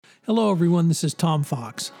Hello, everyone. This is Tom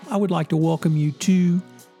Fox. I would like to welcome you to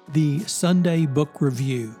the Sunday Book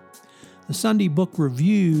Review. The Sunday Book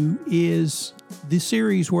Review is the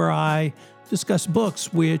series where I discuss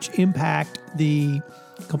books which impact the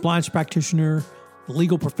compliance practitioner, the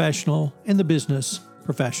legal professional, and the business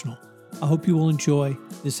professional. I hope you will enjoy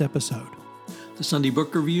this episode. The Sunday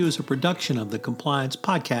Book Review is a production of the Compliance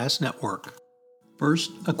Podcast Network.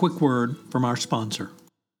 First, a quick word from our sponsor.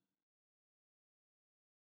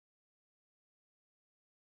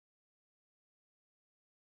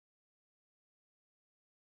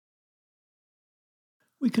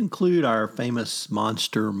 We conclude our famous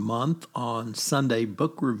Monster Month on Sunday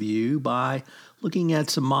Book Review by looking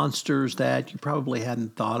at some monsters that you probably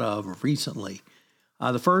hadn't thought of recently.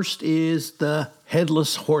 The first is the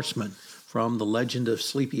Headless Horseman from The Legend of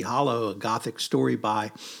Sleepy Hollow, a Gothic story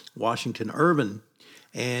by Washington Irving.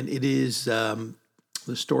 And it is the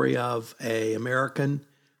story of an American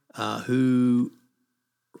a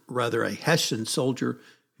Hessian soldier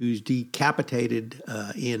who's decapitated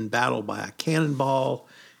in battle by a cannonball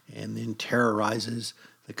and then terrorizes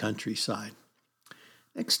the countryside.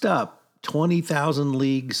 Next up, 20,000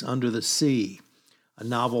 Leagues Under the Sea, a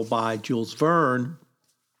novel by Jules Verne.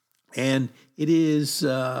 And it is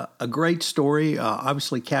a great story.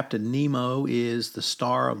 Obviously, Captain Nemo is the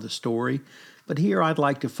star of the story. But here I'd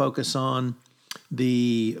like to focus on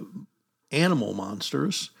the animal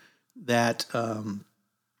monsters that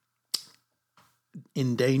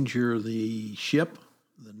endanger the ship,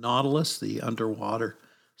 the Nautilus, the underwater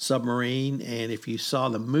submarine. And if you saw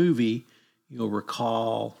the movie, you'll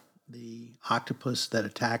recall the octopus that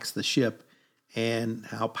attacks the ship and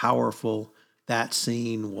how powerful that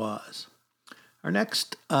scene was. Our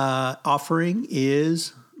next offering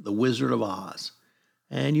is The Wizard of Oz.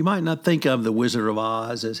 And you might not think of The Wizard of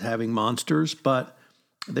Oz as having monsters, but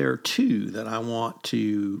there are two that I want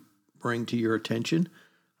to bring to your attention.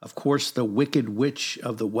 Of course, the Wicked Witch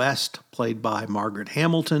of the West, played by Margaret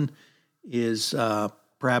Hamilton, is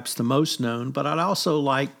perhaps the most known, but I'd also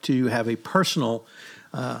like to have a personal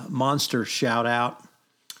monster shout out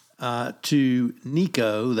to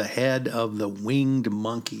Nico, the head of the winged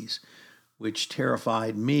monkeys, which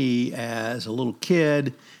terrified me as a little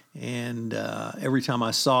kid. And every time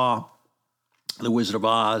I saw The Wizard of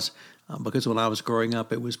Oz, because when I was growing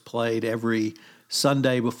up, it was played every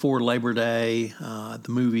Sunday before Labor Day, the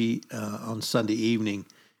movie on Sunday evening.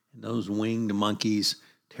 And those winged monkeys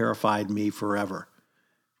terrified me forever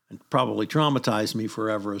and probably traumatized me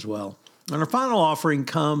forever as well. And our final offering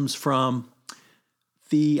comes from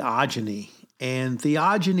Theogony. And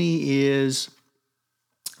Theogony is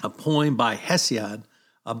a poem by Hesiod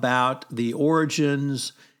about the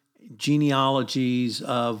origins, genealogies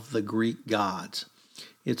of the Greek gods.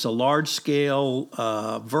 It's a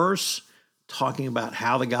large-scale verse talking about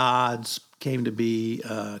how the gods came to be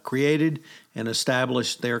created and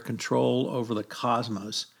established their control over the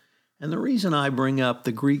cosmos. And the reason I bring up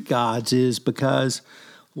the Greek gods is because,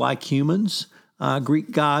 like humans, Greek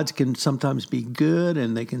gods can sometimes be good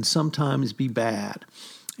and they can sometimes be bad.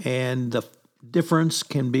 And the difference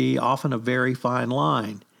can be often a very fine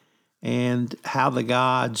line. And how the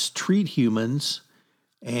gods treat humans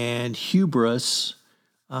and hubris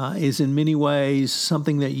is in many ways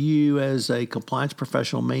something that you as a compliance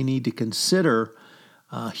professional may need to consider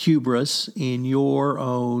hubris in your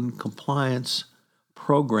own compliance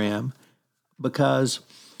program, because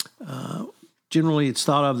generally it's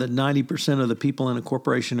thought of that 90% of the people in a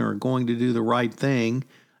corporation are going to do the right thing,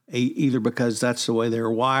 either because that's the way they're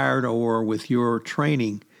wired or with your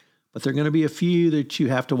training. But there are going to be a few that you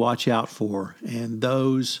have to watch out for, and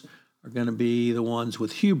those are going to be the ones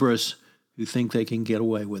with hubris who think they can get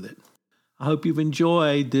away with it. I hope you've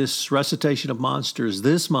enjoyed this recitation of monsters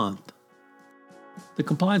this month. The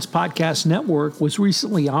Compliance Podcast Network was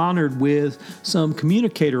recently honored with some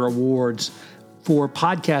communicator awards for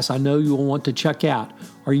podcasts I know you will want to check out.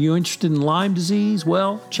 Are you interested in Lyme disease?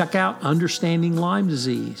 Well, check out Understanding Lyme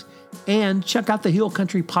Disease. And check out the Hill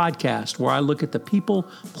Country Podcast, where I look at the people,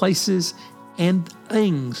 places, and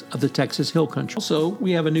things of the Texas Hill Country. Also,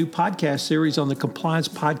 we have a new podcast series on the Compliance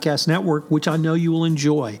Podcast Network, which I know you will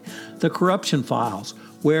enjoy, The Corruption Files,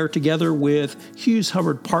 where together with Hughes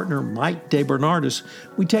Hubbard partner Mike DeBernardis,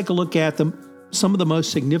 we take a look at some of the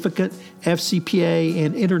most significant FCPA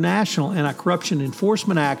and international anti-corruption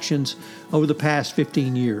enforcement actions over the past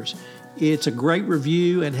 15 years. It's a great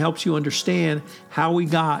review and helps you understand how we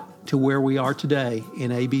got to where we are today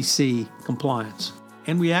in ABC compliance.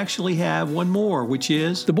 And we actually have one more, which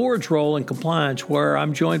is the board's role in compliance, where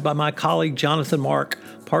I'm joined by my colleague Jonathan Mark,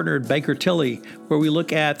 partner at Baker Tilly, where we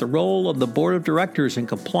look at the role of the board of directors in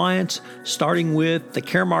compliance, starting with the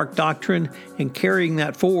Caremark doctrine and carrying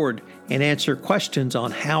that forward, and answer questions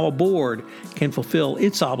on how a board can fulfill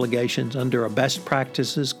its obligations under a best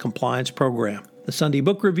practices compliance program. The Sunday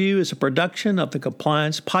Book Review is a production of the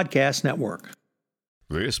Compliance Podcast Network.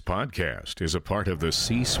 This podcast is a part of the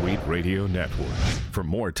C-Suite Radio Network. For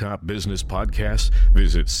more top business podcasts,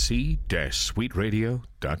 visit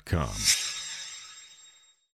c-suiteradio.com.